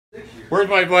Where's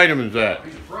my vitamins at?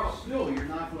 Still, you're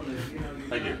not going to,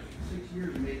 Thank you. 6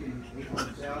 years making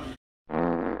 800,000.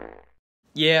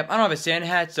 Yeah, I don't have a Santa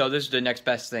hat, so this is the next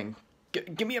best thing.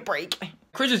 Give me a break.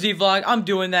 Christmas Eve vlog, I'm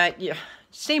doing that. Yeah,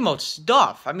 same old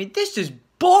stuff. I mean, this is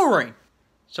boring.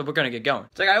 So we're gonna get going.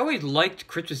 It's like I always liked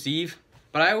Christmas Eve,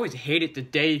 but I always hated the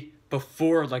day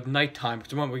before, like nighttime.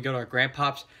 Because when we go to our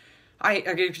grandpops,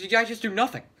 you guys just do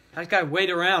nothing. I just gotta wait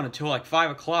around until like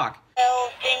 5 o'clock.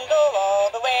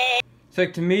 So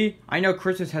like to me, I know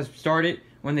Christmas has started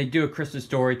when they do a Christmas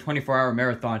Story 24-hour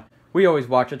marathon. We always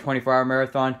watch a 24-hour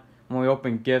marathon when we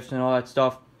open gifts and all that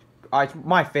stuff. It's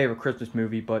my favorite Christmas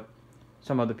movie, but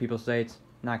some other people say it's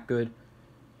not good.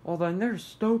 Well, then they're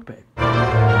stupid.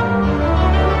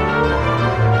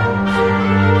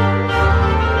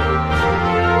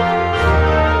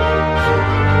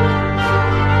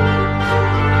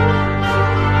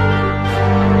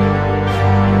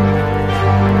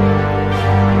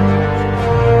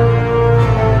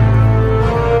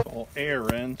 All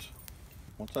air ends.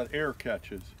 Once that air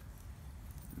catches,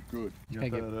 you're good. You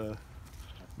got that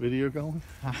video going?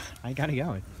 I got it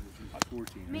going.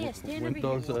 Mia, stand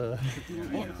over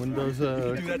When does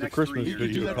the Christmas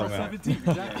video come out?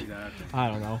 I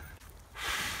don't know.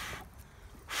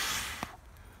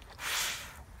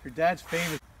 Your dad's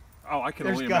famous. Oh, I can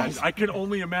There's only guys. imagine. I can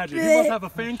only imagine. He must have a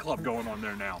fan club going on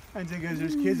there now. And because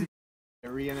there's kids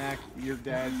that reenact your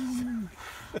dad's.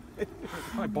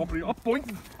 Hi, bumpity up,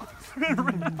 boink.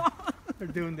 They're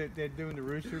doing the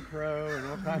Rooster Crow and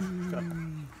all kinds of stuff.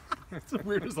 It's the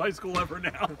weirdest high school ever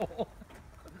now.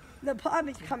 The pub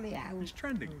is coming out. He's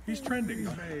trending. He's trending.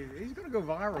 He's gonna go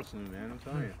viral soon, man. I'm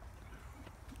telling you.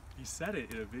 He said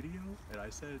it in a video, and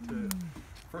I said it to.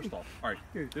 First off, all right.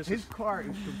 Dude, This his is car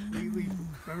is completely.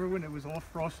 Remember when it was all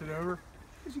frosted over?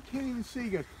 Because you can't even see. He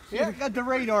goes, yeah, got the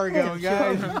radar going,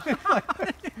 guys.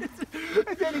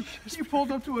 And then he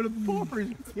pulled up to a bumper.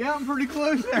 Yeah, I'm pretty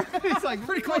close there. It's like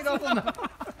pretty close up on the.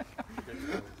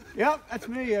 Yep, that's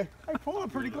me. I pulled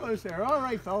up pretty close there. All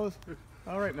right, fellas.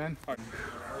 All right, man.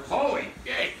 Holy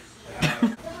yay!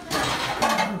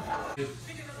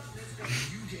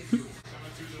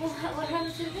 What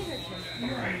happened to the bigger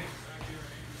tree?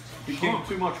 Became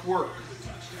too much work.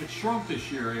 It shrunk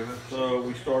this year, Ava. So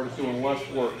we started doing less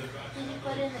work. Did you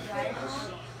put it in the dryer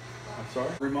box? I'm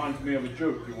sorry? Reminds me of a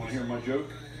joke. You want to hear my joke?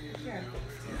 Sure.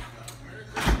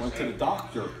 Went to the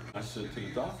doctor. I said to the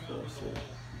doctor, I said,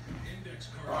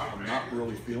 I'm not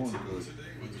really feeling good.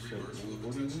 He said, well,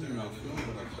 what do you mean you're not feeling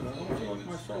good? I said, I don't feel like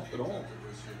myself at all.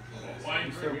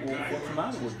 He said, well, what's the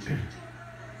matter with you?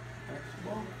 I said,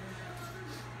 well,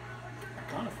 I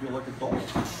kind of feel like a dog.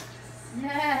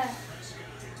 Yeah.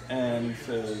 And he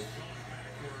says,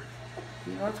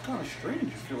 you know, that's kind of strange. You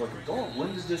feel like a dog.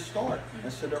 When did this start? I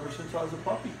said, ever since I was a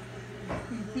puppy.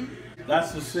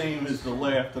 That's the same as the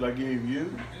laugh that I gave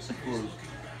you. Because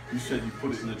you said you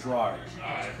put it in the dryer.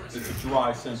 It's a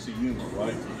dry sense of humor,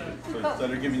 right? So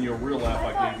instead of giving you a real laugh,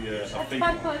 I gave you a fake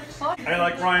one. I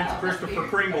like Ryan's Christopher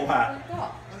Kringle hat.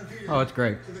 Oh, it's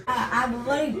great. I'm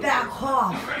really bad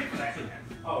cough.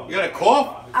 You got a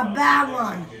cough? A bad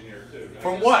one.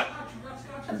 From what?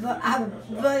 I'm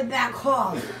really bad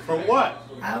cough. From what?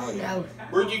 I don't know.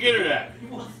 Where'd you get it at?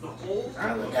 I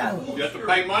don't know. You have to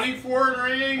pay money for it or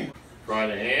anything? Try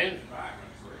the hand.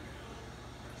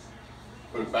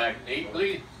 Put it back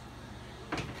neatly.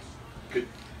 Get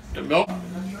the milk.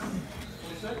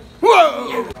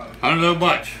 Whoa! I don't know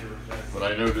much, but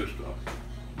I know this stuff.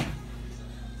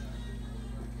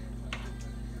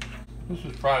 This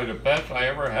is probably the best I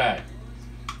ever had.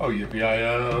 Oh,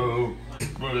 yippee-i-oh.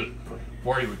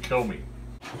 Before he would kill me.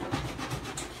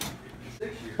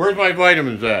 Where's my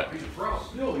vitamins at?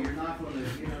 Still, you're not going to,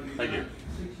 Thank you.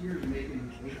 6 years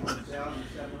making 800,000,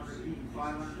 700, even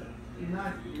 500. You're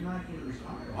not going to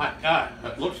retire.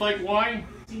 It looks like wine.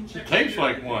 It tastes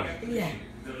like wine. Yeah.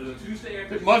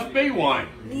 It must be wine.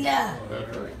 Yeah.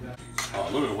 That's right. Oh,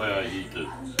 look at the way I eat this.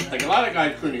 Like a lot of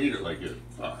guys couldn't eat it like this.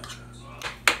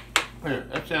 Man,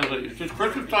 that sounds like it's just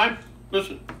Christmas time.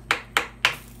 Listen.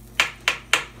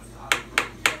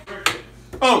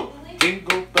 Oh,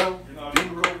 jingle bell,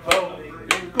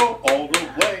 jingle all the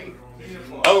way.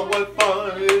 Oh, what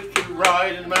fun it is to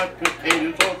ride in mashed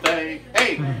potatoes all day.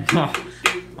 Hey.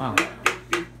 Wow.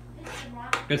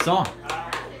 Good song.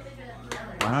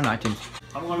 Right on iTunes.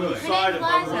 I'm going to decide if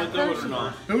I'm going to do it or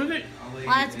not. Who is it?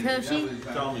 Liza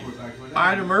Koshy. Tell me.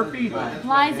 Ida Murphy?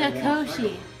 Liza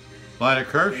Koshy. Lida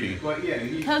Hershey.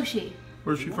 Koshy.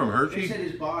 Where's she from? Hershey?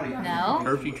 No.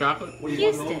 Hershey chocolate?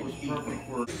 Houston.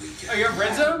 Oh, you're in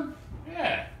red zone?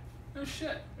 Yeah. No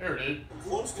shit. There it is.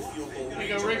 You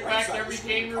go right back to every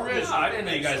game there is. I didn't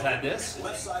know you guys had this.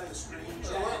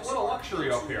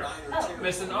 luxury up here. I'm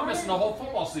missing the whole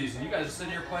football season. You guys are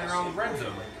sitting here playing around with red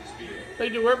zone. They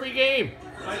do every game.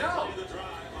 I know.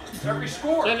 Every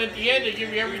score. Then at the end, they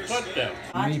give you every touchdown.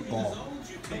 Meatball.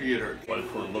 What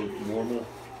for low normal?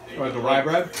 What, the rye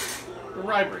bread? The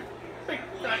rye bread.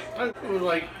 It was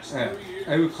like,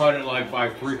 I would cut it like by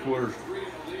 3/4.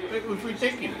 It was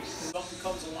ridiculous. Something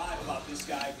comes alive about this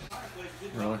guy.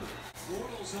 Really?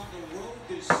 Royals on the road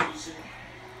this season.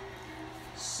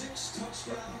 6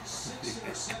 touchdowns, 6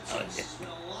 interceptions. It's been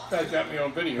a lot. Guys got me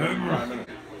on video.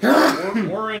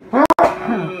 We're in.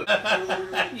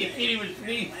 You can't even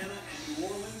sneeze. New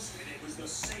Orleans, and it was the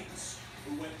Saints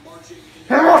who went marching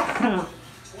in.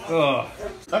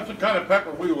 That's the kind of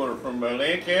pepper we order from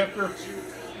Lancaster.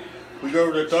 We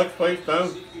go to the Dutch place,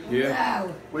 though. Yeah.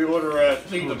 We order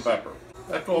seasoned pepper.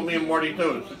 That's all me and Marty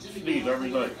do. Is sneeze every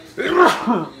night.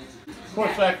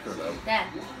 What's extra though? Dad.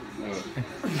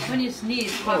 When you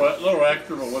sneeze, A little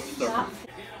extra, but what's the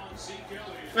difference?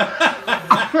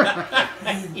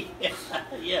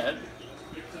 Yeah.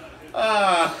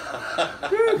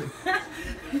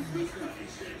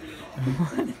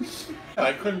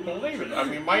 I couldn't believe it. I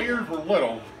mean, my ears were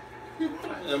little.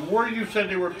 The more you said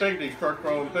they were big, they start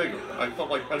growing bigger. I felt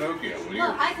like Pinocchio.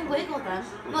 Look, I can wiggle them.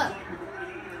 Look.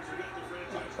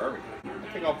 Perfect.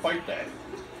 I think I'll fight that.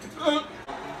 Come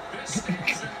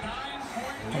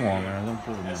on, man. Don't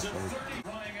put it in my face.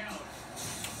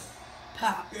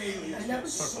 Pop.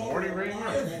 Morning right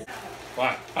here.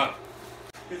 What?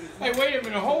 Hey, wait a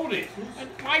minute. Hold it.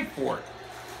 That's my fork.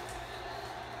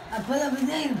 I put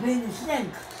everything in the sink.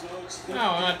 No,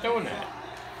 I'm not doing that.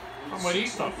 I might eat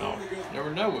something else.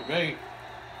 Never know with me.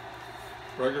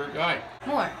 Regular guy.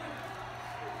 More.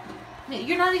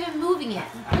 You're not even moving yet.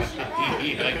 Push it back.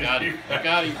 I got him. I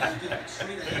got him.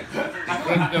 I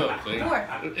couldn't do it, see? More.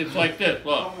 It's like this,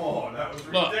 look. Come on, that was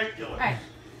Look. ridiculous. All right.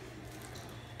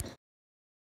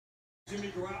 Jimmy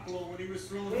Garoppolo when he was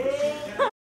throwing the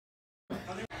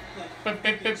Bip,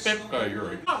 bip, bip, bip. Oh, you're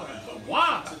right.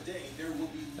 Wow. today, there will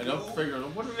be And I'm figuring,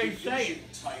 what are they saying?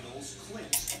 titles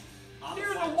clinched.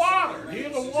 Near the water. Near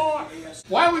the water.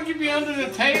 Why would you be under the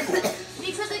table?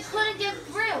 Because they couldn't get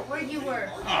through where you were.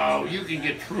 Oh, you can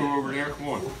get through over there. Come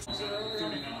on.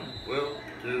 Well,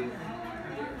 two.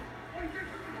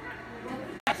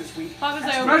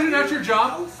 Imagine that's your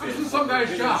job. This is some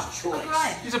guy's job.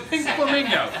 Right. He's a pink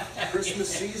flamingo. Christmas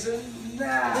season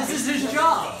This is his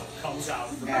job. comes out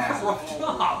from Rough job.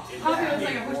 Going out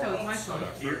there.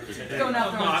 No,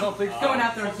 I don't think so. Going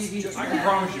out there on TV. I can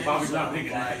promise you, Bobby's not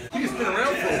thinking that. He's been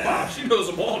around for a while. She knows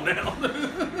them all now.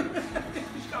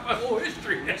 She's got my whole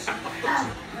history now.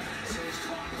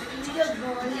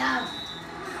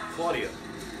 Claudia.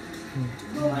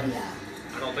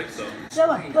 I don't think so.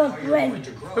 Someone book when.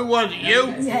 Who was it?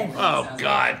 You? Yes. Oh,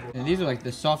 God. And these are like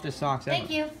the softest socks ever. Thank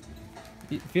you.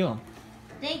 Feel them.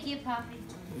 Thank you, Poppy.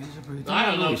 I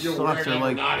don't know if you're wearing Socks are them or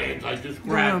like- not. I just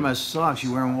You wear them grabbed as socks,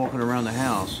 you wear them walking around the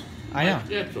house. I know.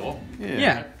 That's all.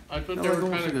 Yeah. I thought They're they like were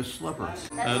almost kind like of... a slipper.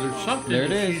 there's something There it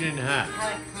that is. she didn't have. How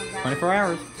it comes out. 24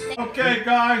 hours. Okay,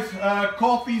 guys,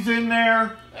 coffee's in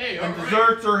there, Hey, and all right.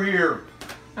 desserts are here.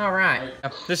 All right.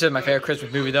 This is my favorite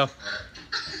Christmas movie, though.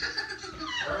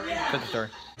 Christmas Story.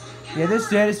 Yeah, this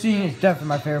Santa scene is definitely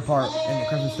my favorite part in the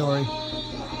Christmas Story.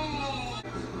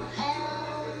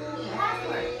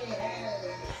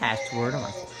 Password. I'm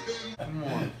like,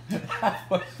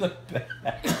 What's the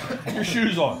Put your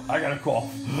shoes on. I got a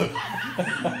cough.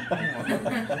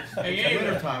 Hey,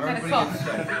 Ava, Time, everybody gets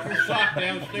that. your sock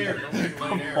downstairs. Don't leave it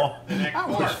right there. The next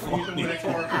part. Use the next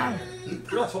part.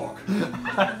 Real talk.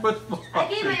 I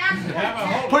gave my answer. Have a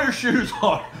hold. Put your shoes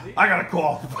on. I got a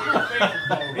cough.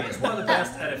 He's one of the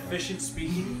best at efficient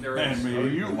speaking there is. Man,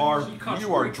 man, you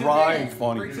are dry and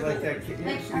funny. It's like that kid,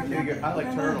 I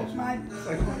like turtles.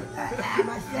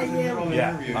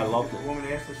 Yeah, I love The it. woman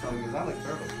asked us something, because I like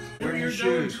turtles. What are Wearing you your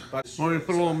doing? shoes. Want me to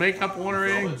put a little makeup on or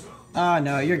anything?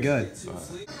 no, you're good. All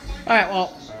right,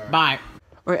 well, bye.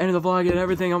 All right, end of the vlog and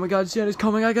everything. Oh my God, Santa's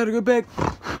coming. I gotta go back.